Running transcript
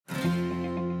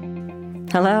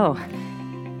Hello,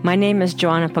 my name is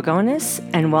Joanna Pagonis,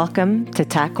 and welcome to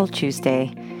Tackle Tuesday.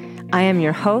 I am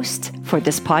your host for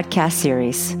this podcast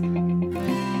series.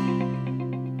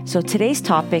 So today's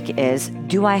topic is,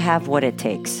 do I have what it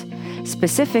takes?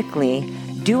 Specifically,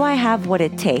 do I have what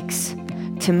it takes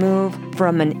to move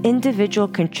from an individual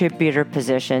contributor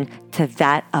position to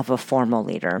that of a formal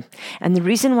leader? And the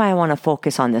reason why I want to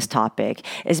focus on this topic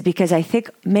is because I think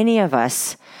many of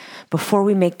us, before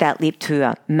we make that leap to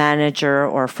a manager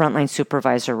or a frontline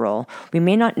supervisor role, we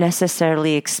may not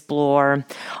necessarily explore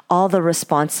all the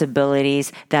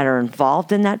responsibilities that are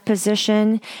involved in that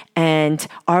position, and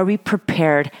are we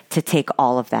prepared to take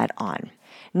all of that on?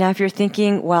 Now, if you're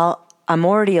thinking, well, I'm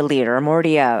already a leader. I'm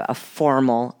already a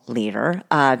formal leader.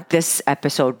 This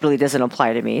episode really doesn't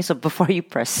apply to me. So before you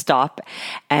press stop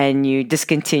and you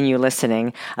discontinue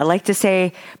listening, I'd like to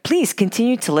say, please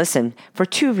continue to listen for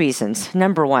two reasons.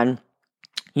 Number one,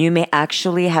 you may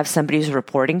actually have somebody who's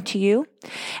reporting to you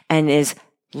and is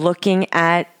looking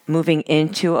at moving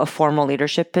into a formal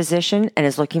leadership position and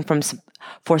is looking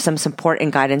for some support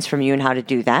and guidance from you on how to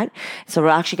do that. So we're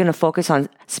actually going to focus on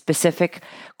specific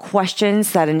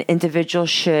questions that an individual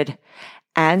should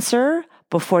answer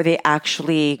before they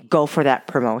actually go for that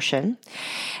promotion.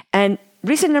 And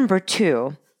reason number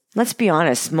two, let's be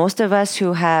honest, most of us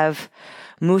who have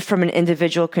moved from an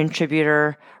individual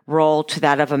contributor role to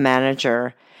that of a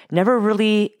manager never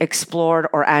really explored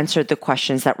or answered the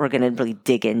questions that we're going to really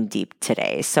dig in deep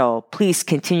today. So please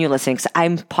continue listening, because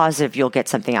I'm positive you'll get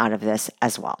something out of this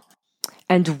as well.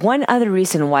 And one other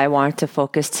reason why I wanted to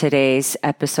focus today's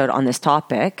episode on this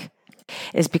topic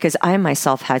is because I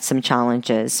myself had some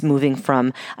challenges moving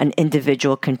from an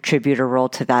individual contributor role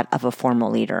to that of a formal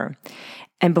leader.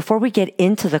 And before we get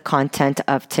into the content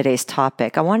of today's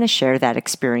topic, I want to share that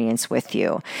experience with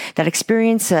you. That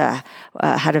experience had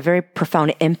a very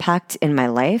profound impact in my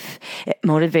life. It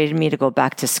motivated me to go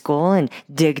back to school and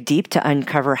dig deep to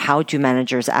uncover how do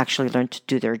managers actually learn to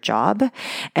do their job.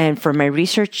 And for my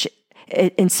research,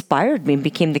 it inspired me and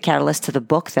became the catalyst to the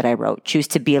book that I wrote, Choose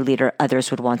to Be a Leader Others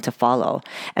Would Want to Follow.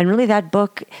 And really that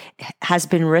book has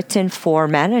been written for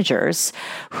managers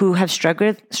who have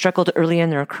struggled early in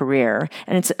their career.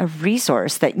 And it's a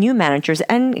resource that new managers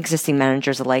and existing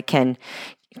managers alike can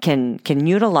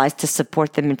utilize to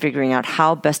support them in figuring out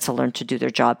how best to learn to do their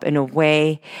job in a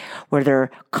way where they're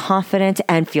confident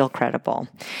and feel credible.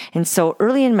 And so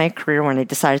early in my career, when I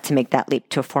decided to make that leap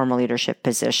to a formal leadership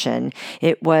position,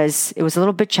 it was a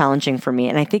little bit challenging for me.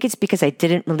 And I think it's because I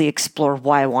didn't really explore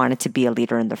why I wanted to be a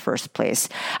leader in the first place.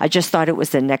 I just thought it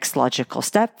was the next logical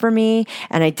step for me,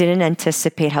 and I didn't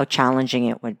anticipate how challenging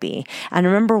it would be. And I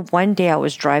remember one day I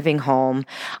was driving home.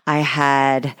 I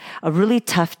had a really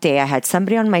tough day. I had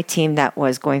somebody on my team that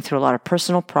was going through a lot of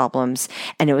personal problems,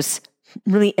 and it was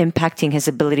really impacting his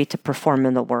ability to perform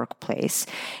in the workplace.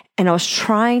 And I was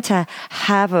trying to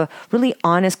have a really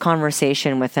honest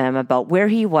conversation with him about where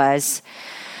he was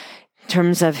in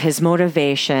terms of his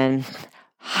motivation,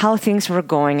 how things were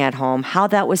going at home, how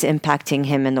that was impacting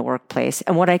him in the workplace,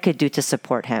 and what I could do to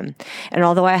support him. And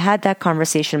although I had that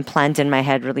conversation planned in my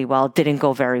head really well, it didn't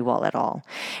go very well at all.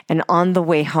 And on the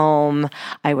way home,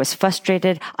 I was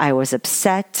frustrated. I was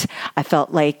upset. I felt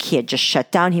like he had just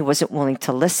shut down. He wasn't willing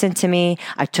to listen to me.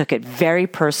 I took it very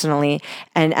personally.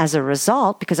 And as a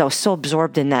result, because I was so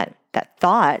absorbed in that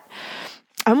thought,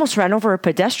 I almost ran over a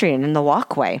pedestrian in the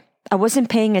walkway. I wasn't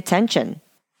paying attention.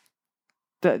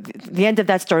 The end of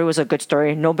that story was a good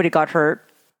story. Nobody got hurt.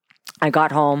 I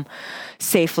got home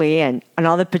safely, and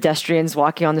all the pedestrians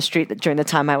walking on the street during the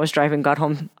time I was driving got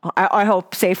home, I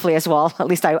hope, safely as well. At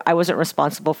least I wasn't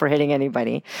responsible for hitting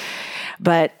anybody.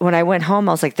 But when I went home,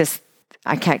 I was like,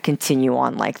 I can't continue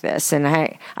on like this. And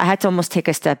I had to almost take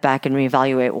a step back and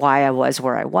reevaluate why I was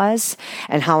where I was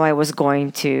and how I was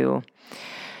going to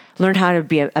learn how to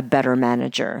be a better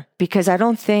manager. Because I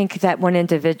don't think that one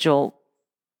individual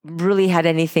really had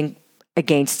anything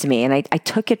against me. And I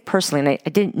took it personally, and I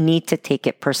didn't need to take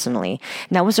it personally.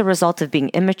 And that was a result of being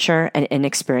immature and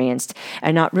inexperienced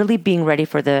and not really being ready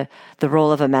for the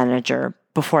role of a manager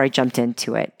before I jumped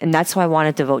into it. And that's why I want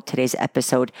to devote today's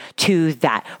episode to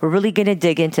that. We're really going to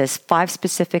dig into 5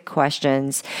 specific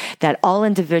questions that all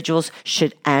individuals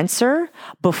should answer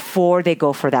before they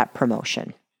go for that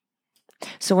promotion.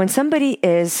 So when somebody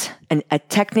is a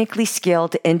technically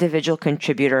skilled individual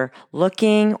contributor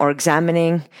looking or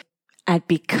examining at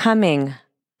becoming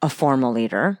a formal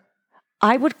leader,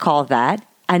 I would call that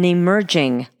an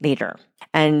emerging leader.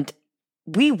 And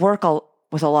we work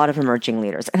with a lot of emerging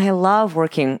leaders. And I love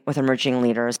working with emerging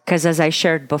leaders because, as I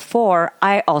shared before,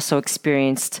 I also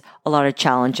experienced a lot of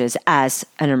challenges as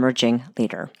an emerging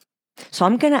leader. So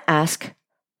I'm going to ask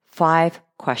 5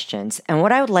 questions. And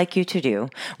what I would like you to do,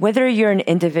 whether you're an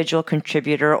individual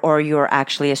contributor or you're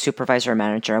actually a supervisor or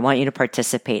manager, I want you to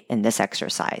participate in this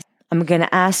exercise. I'm going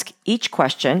to ask each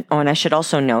question. Oh, and I should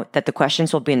also note that the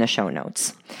questions will be in the show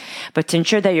notes. But to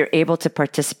ensure that you're able to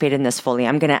participate in this fully,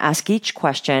 I'm going to ask each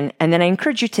question, and then I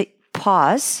encourage you to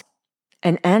pause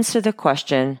and answer the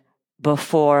question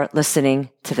before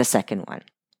listening to the second one.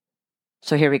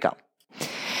 So here we go.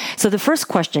 So the first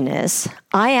question is,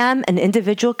 I am an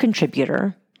individual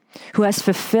contributor who has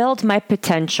fulfilled my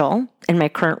potential in my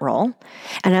current role,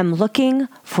 and I'm looking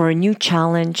for a new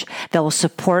challenge that will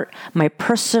support my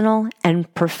personal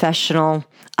and professional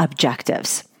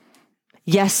objectives.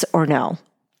 Yes or no?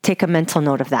 Take a mental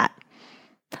note of that.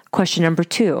 Question number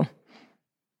 2.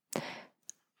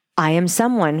 I am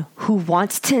someone who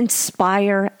wants to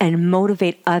inspire and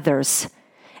motivate others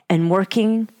and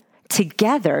working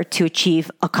together to achieve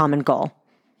a common goal.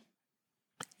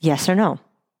 Yes or no?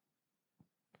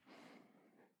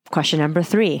 Question number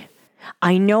 3.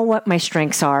 I know what my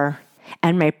strengths are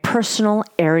and my personal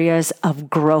areas of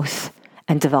growth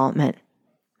and development.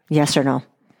 Yes or no?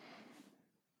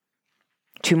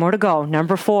 2 more to go.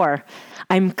 Number 4.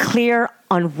 I'm clear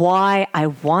on why I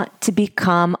want to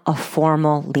become a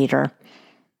formal leader.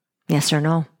 Yes or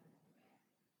no?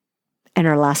 And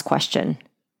our last question.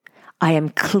 I am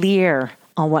clear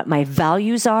on what my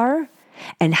values are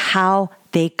and how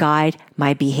they guide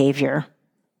my behavior.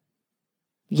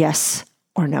 Yes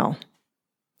or no?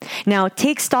 Now,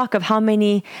 take stock of how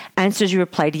many answers you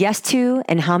replied yes to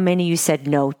and how many you said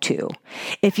no to.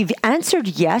 If you've answered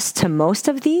yes to most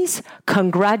of these,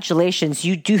 congratulations.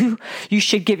 You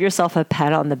should give yourself a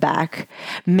pat on the back.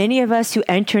 Many of us who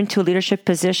enter into a leadership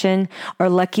position are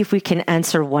lucky if we can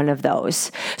answer one of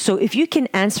those. So if you can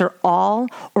answer all,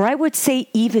 or I would say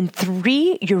even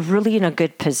 3, you're really in a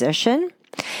good position.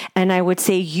 And I would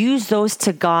say use those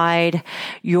to guide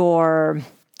your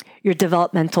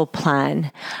developmental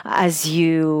plan as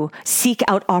you seek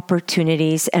out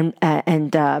opportunities and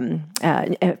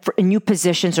for new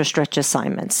positions or stretch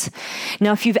assignments.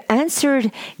 Now, if you've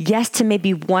answered yes to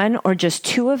maybe 1 or just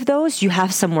 2 of those, you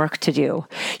have some work to do.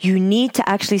 You need to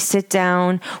actually sit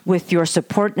down with your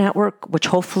support network, which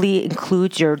hopefully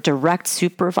includes your direct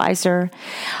supervisor.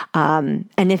 And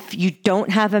if you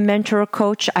don't have a mentor or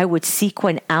coach, I would seek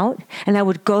one out and I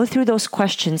would go through those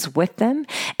questions with them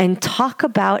and talk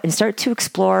about and start to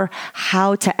explore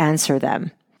how to answer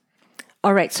them.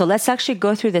 All right, so let's actually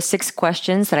go through the 6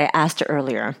 questions that I asked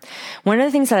earlier. One of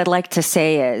the things that I'd like to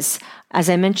say is, as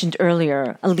I mentioned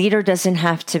earlier, a leader doesn't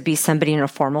have to be somebody in a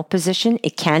formal position.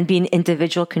 It can be an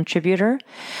individual contributor.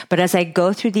 But as I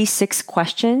go through these 6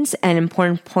 questions and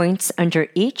important points under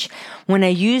each, when I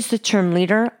use the term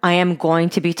leader, I am going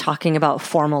to be talking about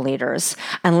formal leaders,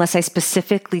 unless I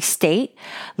specifically state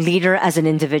leader as an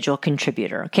individual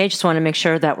contributor. Okay, just want to make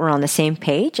sure that we're on the same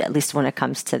page, at least when it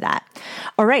comes to that.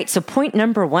 All right, so point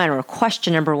number 1, or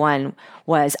question number 1,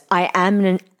 was I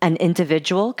am an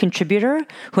individual contributor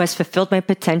who has fulfilled my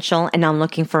potential and I'm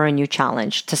looking for a new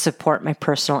challenge to support my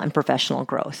personal and professional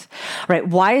growth. All right,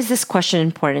 why is this question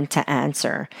important to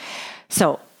answer?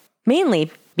 So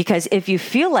mainly because if you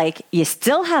feel like you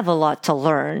still have a lot to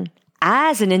learn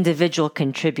as an individual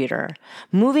contributor,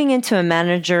 moving into a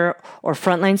manager or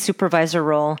frontline supervisor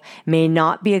role may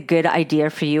not be a good idea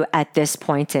for you at this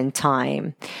point in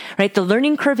time, right? The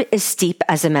learning curve is steep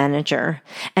as a manager.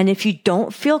 And if you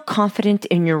don't feel confident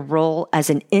in your role as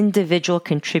an individual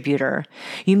contributor,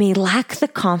 you may lack the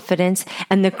confidence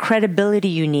and the credibility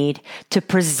you need to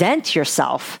present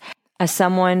yourself as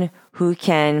someone who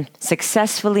can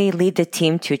successfully lead the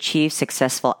team to achieve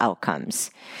successful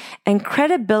outcomes. And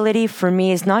credibility for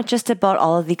me is not just about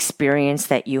all of the experience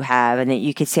that you have and that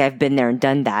you could say, I've been there and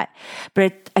done that.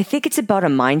 But I think it's about a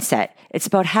mindset. It's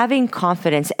about having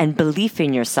confidence and belief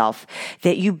in yourself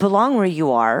that you belong where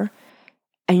you are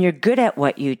and you're good at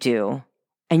what you do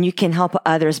and you can help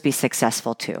others be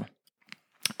successful too.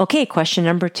 Okay, question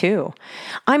number 2.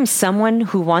 I'm someone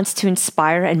who wants to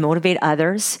inspire and motivate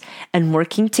others and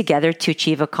working together to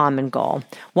achieve a common goal.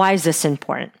 Why is this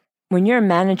important? When you're a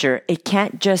manager, it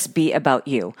can't just be about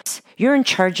you. You're in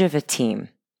charge of a team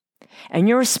and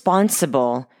you're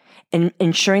responsible in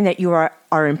ensuring that you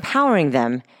are empowering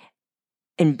them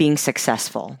in being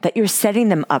successful, that you're setting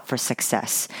them up for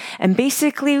success. And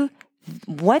basically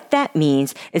what that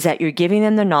means is that you're giving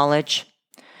them the knowledge,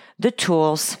 the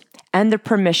tools, and the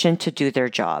permission to do their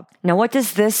job. Now, what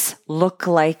does this look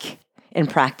like in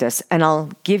practice? And I'll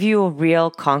give you a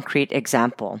real concrete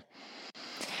example.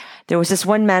 There was this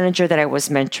one manager that I was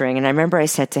mentoring, and I remember I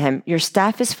said to him, your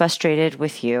staff is frustrated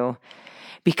with you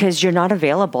because you're not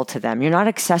available to them. You're not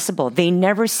accessible. They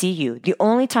never see you. The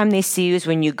only time they see you is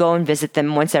when you go and visit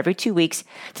them once every 2 weeks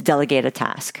to delegate a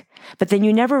task. But then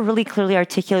you never really clearly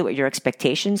articulate what your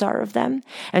expectations are of them.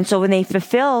 And so when they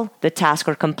fulfill the task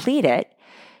or complete it,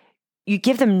 you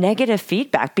give them negative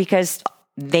feedback because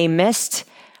they missed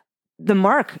the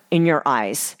mark in your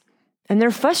eyes. And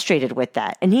they're frustrated with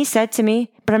that. And he said to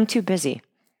me, but I'm too busy.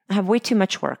 I have way too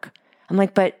much work. I'm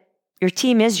like, but your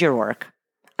team is your work.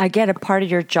 I get a part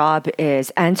of your job is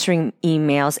answering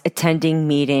emails, attending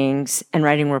meetings, and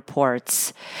writing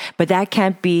reports. But that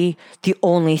can't be the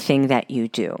only thing that you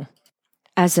do.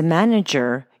 As a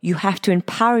manager, you have to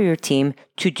empower your team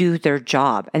to do their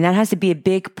job. And that has to be a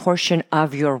big portion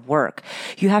of your work.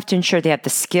 You have to ensure they have the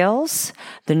skills,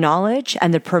 the knowledge,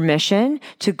 and the permission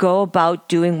to go about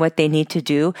doing what they need to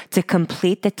do to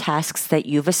complete the tasks that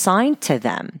you've assigned to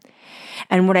them.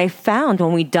 And what I found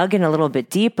when we dug in a little bit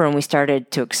deeper and we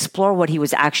started to explore what he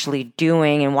was actually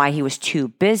doing and why he was too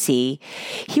busy,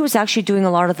 he was actually doing a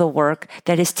lot of the work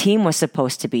that his team was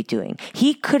supposed to be doing.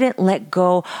 He couldn't let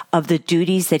go of the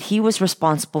duties that he was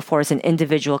responsible for as an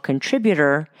individual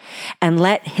contributor and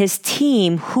let his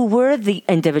team, who were the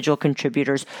individual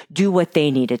contributors, do what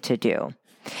they needed to do.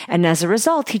 And as a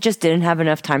result, he just didn't have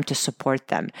enough time to support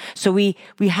them. So we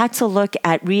had to look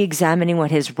at re-examining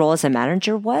what his role as a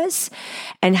manager was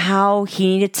and how he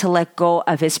needed to let go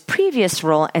of his previous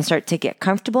role and start to get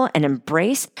comfortable and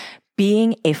embrace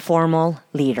being a formal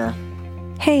leader.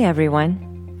 Hey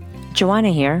everyone,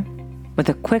 Joanna here with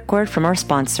a quick word from our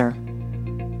sponsor.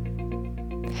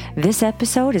 This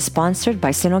episode is sponsored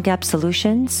by Sinogap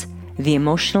Solutions, the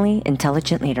emotionally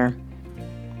intelligent leader.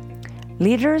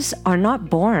 Leaders are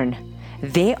not born,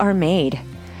 they are made.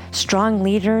 Strong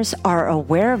leaders are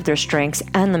aware of their strengths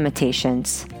and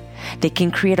limitations. They can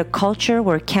create a culture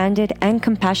where candid and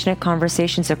compassionate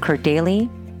conversations occur daily,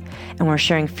 and where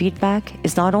sharing feedback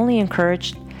is not only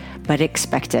encouraged, but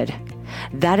expected.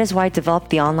 That is why I developed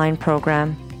the online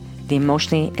program, The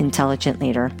Emotionally Intelligent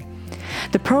Leader.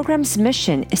 The program's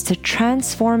mission is to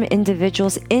transform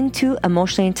individuals into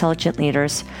emotionally intelligent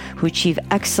leaders who achieve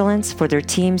excellence for their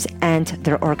teams and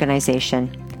their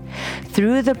organization.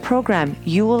 Through the program,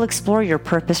 you will explore your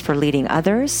purpose for leading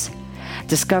others,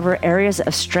 discover areas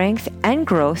of strength and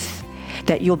growth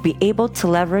that you'll be able to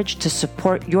leverage to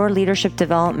support your leadership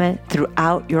development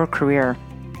throughout your career.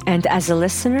 And as a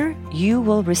listener, you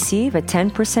will receive a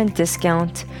 10%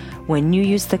 discount when you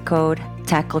use the code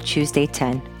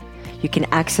TackleTuesday10. You can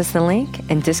access the link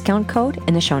and discount code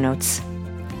in the show notes.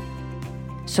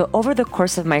 So over the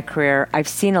course of my career, I've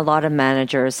seen a lot of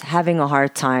managers having a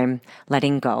hard time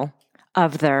letting go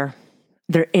of their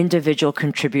individual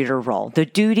contributor role, the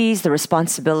duties, the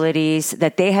responsibilities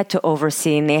that they had to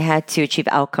oversee and they had to achieve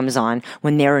outcomes on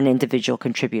when they're an individual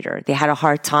contributor. They had a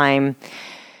hard time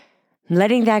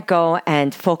letting that go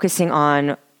and focusing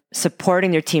on supporting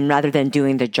their team rather than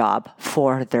doing the job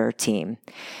for their team.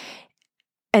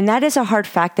 And that is a hard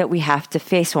fact that we have to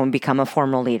face when we become a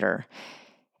formal leader.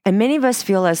 And many of us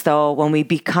feel as though when we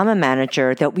become a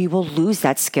manager that we will lose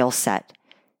that skill set.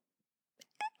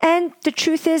 And the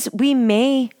truth is we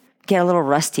may get a little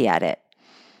rusty at it.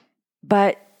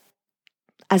 But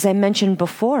as I mentioned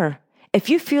before, if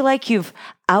you feel like you've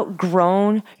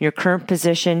outgrown your current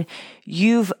position,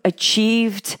 you've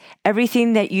achieved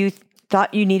everything that you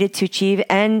thought you needed to achieve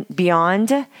and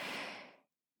beyond,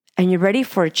 and you're ready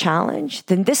for a challenge,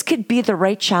 then this could be the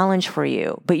right challenge for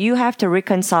you. But you have to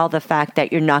reconcile the fact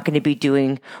that you're not going to be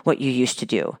doing what you used to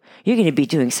do. You're going to be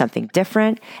doing something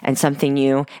different and something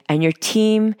new, and your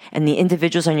team and the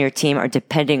individuals on your team are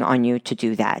depending on you to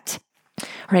do that. All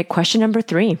right, question number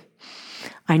 3.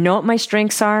 I know what my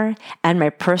strengths are and my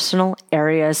personal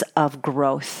areas of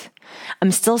growth.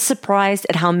 I'm still surprised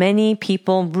at how many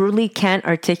people really can't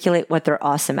articulate what they're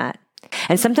awesome at.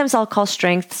 And sometimes I'll call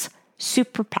strengths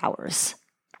superpowers,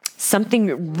 something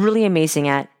you're really amazing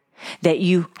at that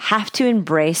you have to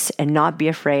embrace and not be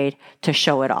afraid to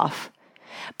show it off.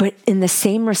 But in the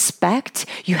same respect,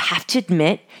 you have to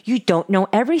admit you don't know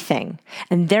everything.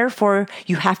 And therefore,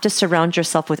 you have to surround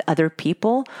yourself with other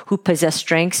people who possess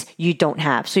strengths you don't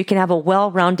have. So you can have a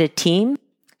well-rounded team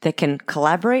that can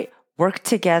collaborate, work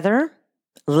together,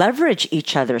 leverage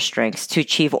each other's strengths to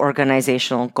achieve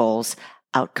organizational goals,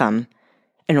 outcome,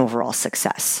 and overall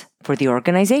success for the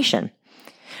organization.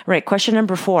 All right, question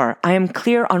number 4. I am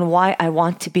clear on why I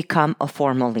want to become a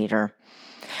formal leader.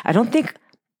 I don't think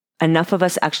enough of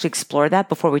us actually explore that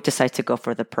before we decide to go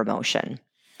for the promotion.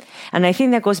 And I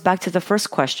think that goes back to the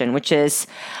first question, which is,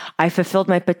 I fulfilled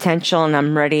my potential and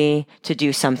I'm ready to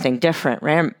do something different,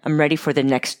 right? I'm ready for the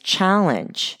next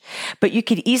challenge. But you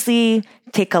could easily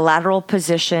take a lateral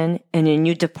position in a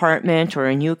new department or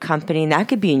a new company, and that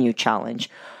could be a new challenge.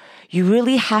 You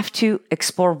really have to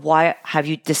explore why have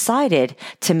you decided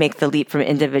to make the leap from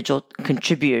individual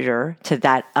contributor to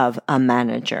that of a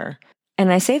manager.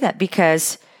 And I say that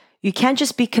because you can't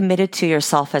just be committed to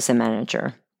yourself as a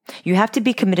manager. You have to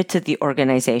be committed to the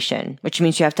organization, which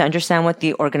means you have to understand what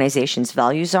the organization's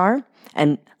values are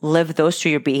and live those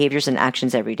through your behaviors and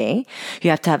actions every day.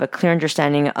 You have to have a clear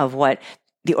understanding of what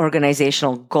the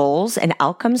organizational goals and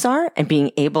outcomes are and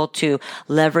being able to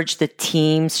leverage the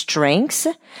team's strengths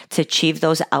to achieve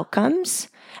those outcomes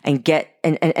and get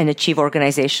and achieve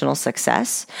organizational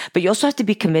success. But you also have to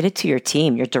be committed to your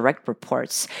team, your direct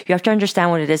reports. You have to understand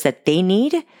what it is that they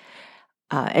need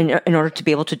in order to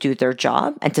be able to do their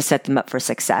job and to set them up for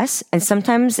success. And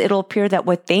sometimes it'll appear that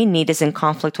what they need is in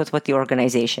conflict with what the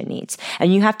organization needs.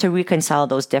 And you have to reconcile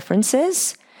those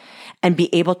differences and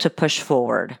be able to push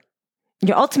forward.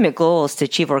 Your ultimate goal is to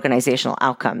achieve organizational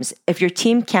outcomes. If your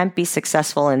team can't be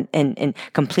successful in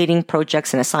completing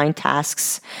projects and assigned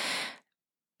tasks,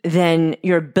 then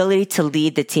your ability to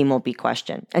lead the team will be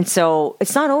questioned. And so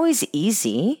it's not always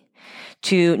easy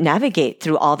to navigate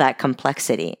through all that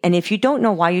complexity. And if you don't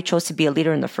know why you chose to be a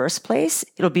leader in the first place,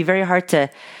 it'll be very hard to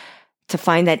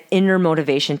find that inner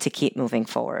motivation to keep moving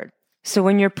forward. So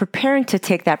when you're preparing to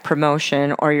take that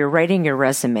promotion or you're writing your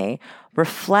resume,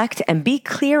 reflect and be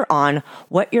clear on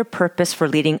what your purpose for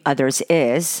leading others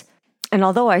is. And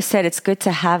although I said it's good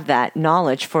to have that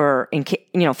knowledge for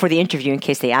the interview in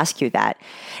case they ask you that,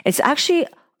 it's actually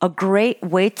a great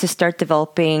way to start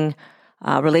developing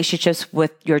relationships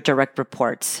with your direct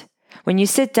reports. When you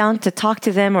sit down to talk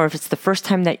to them, or if it's the first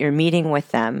time that you're meeting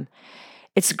with them,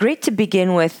 it's great to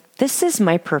begin with, this is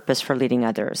my purpose for leading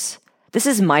others. This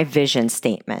is my vision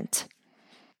statement.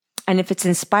 And if it's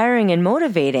inspiring and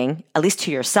motivating, at least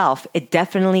to yourself, it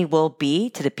definitely will be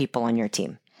to the people on your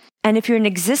team. And if you're an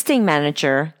existing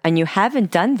manager and you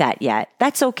haven't done that yet,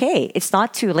 that's okay. It's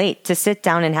not too late to sit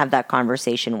down and have that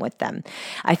conversation with them.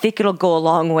 I think it'll go a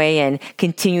long way in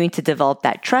continuing to develop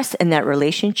that trust and that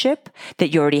relationship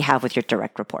that you already have with your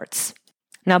direct reports.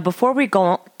 Now, before we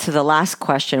go to the last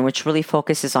question, which really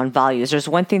focuses on values, there's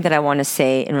one thing that I want to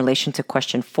say in relation to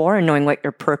question 4 and knowing what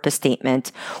your purpose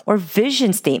statement or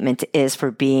vision statement is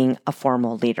for being a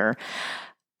formal leader.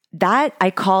 That I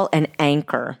call an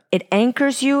anchor. It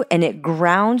anchors you and it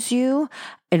grounds you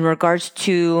in regards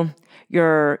to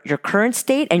your current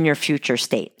state and your future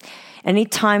state.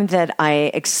 Anytime that I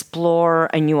explore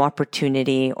a new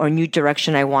opportunity or new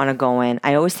direction I want to go in,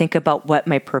 I always think about what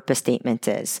my purpose statement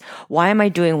is. Why am I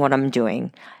doing what I'm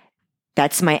doing?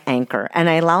 That's my anchor. And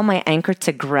I allow my anchor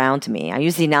to ground me. I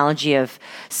use the analogy of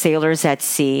sailors at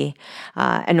sea.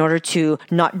 In order to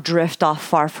not drift off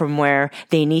far from where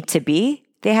they need to be,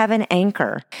 they have an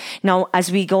anchor. Now,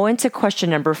 as we go into question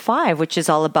number 5, which is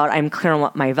all about I'm clear on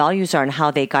what my values are and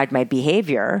how they guide my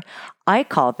behavior, I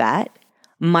call that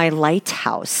my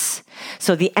lighthouse.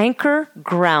 So the anchor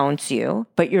grounds you,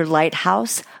 but your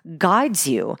lighthouse guides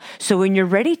you. So when you're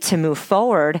ready to move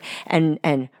forward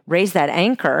and raise that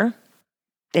anchor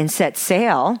and set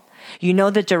sail, you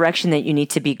know the direction that you need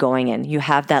to be going in. You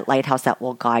have that lighthouse that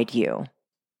will guide you.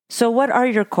 So what are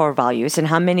your core values and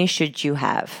how many should you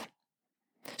have?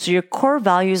 So your core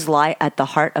values lie at the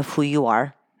heart of who you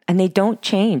are, and they don't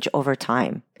change over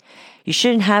time. You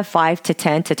shouldn't have 5 to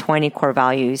 10 to 20 core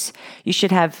values. You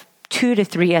should have 2 to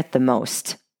 3 at the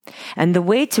most. And the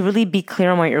way to really be clear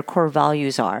on what your core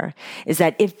values are is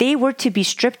that if they were to be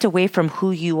stripped away from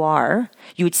who you are,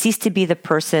 you would cease to be the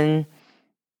person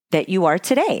that you are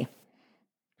today,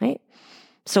 right?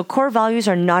 So core values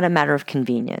are not a matter of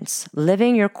convenience.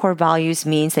 Living your core values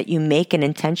means that you make an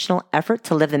intentional effort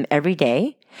to live them every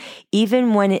day,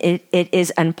 even when it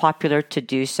is unpopular to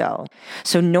do so.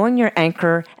 So knowing your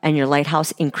anchor and your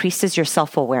lighthouse increases your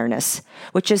self-awareness,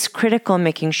 which is critical in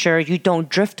making sure you don't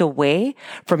drift away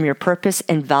from your purpose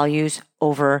and values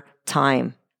over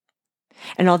time.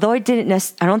 And although I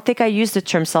don't think I used the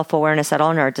term self-awareness at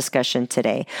all in our discussion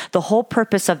today, the whole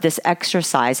purpose of this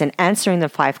exercise and answering the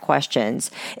 5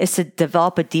 questions is to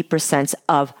develop a deeper sense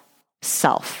of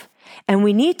self. And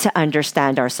we need to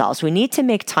understand ourselves. We need to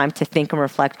make time to think and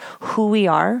reflect who we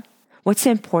are, what's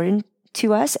important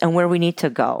to us, and where we need to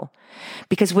go.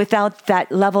 Because without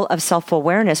that level of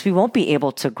self-awareness, we won't be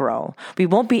able to grow. We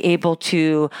won't be able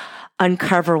to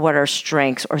uncover what our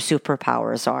strengths or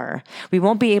superpowers are. We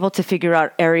won't be able to figure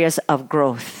out areas of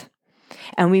growth.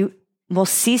 And we will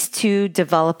cease to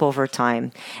develop over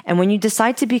time. And when you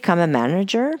decide to become a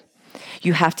manager,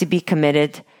 you have to be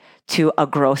committed to a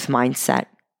growth mindset.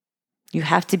 You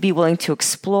have to be willing to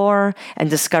explore and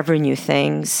discover new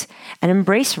things and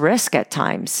embrace risk at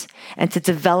times and to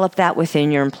develop that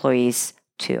within your employees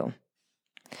too.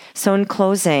 So in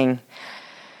closing,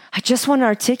 I just want to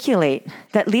articulate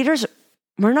that leaders,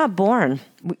 we're not born,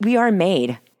 we are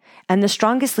made. And the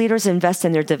strongest leaders invest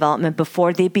in their development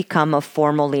before they become a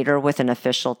formal leader with an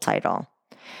official title.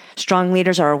 Strong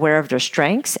leaders are aware of their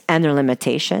strengths and their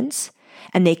limitations,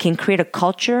 and they can create a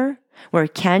culture where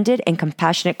candid and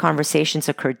compassionate conversations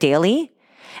occur daily,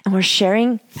 and where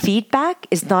sharing feedback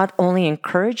is not only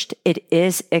encouraged, it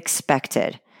is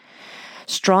expected.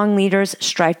 Strong leaders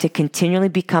strive to continually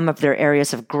become of their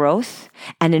areas of growth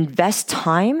and invest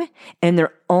time in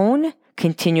their own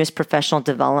continuous professional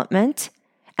development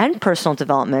and personal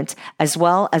development, as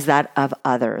well as that of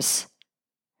others.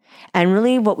 And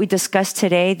really what we discussed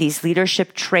today, these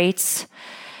leadership traits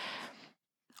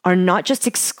are not just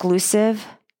exclusive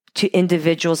to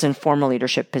individuals in formal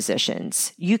leadership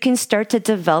positions. You can start to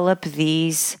develop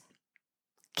these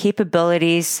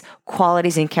capabilities,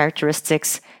 qualities, and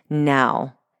characteristics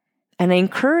now. And I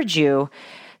encourage you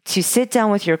to sit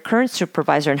down with your current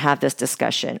supervisor and have this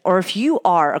discussion. Or if you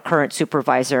are a current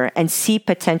supervisor and see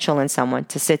potential in someone,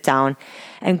 to sit down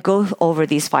and go over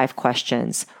these 5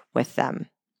 questions with them.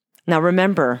 Now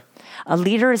remember, a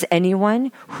leader is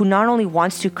anyone who not only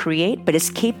wants to create, but is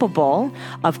capable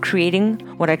of creating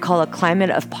what I call a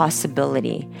climate of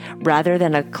possibility, rather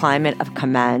than a climate of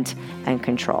command and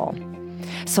control.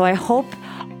 So I hope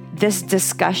this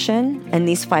discussion and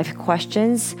these 5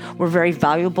 questions were very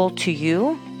valuable to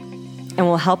you and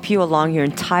will help you along your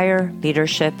entire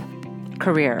leadership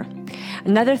career.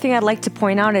 Another thing I'd like to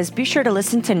point out is be sure to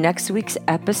listen to next week's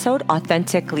episode,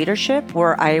 Authentic Leadership,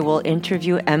 where I will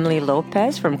interview Emily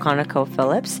Lopez from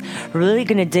ConocoPhillips. We're really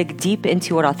going to dig deep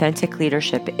into what authentic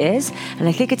leadership is, and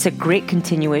I think it's a great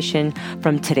continuation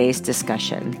from today's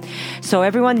discussion. So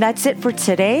everyone, that's it for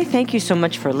today. Thank you so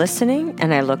much for listening,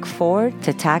 and I look forward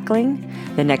to tackling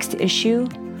the next issue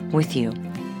with you.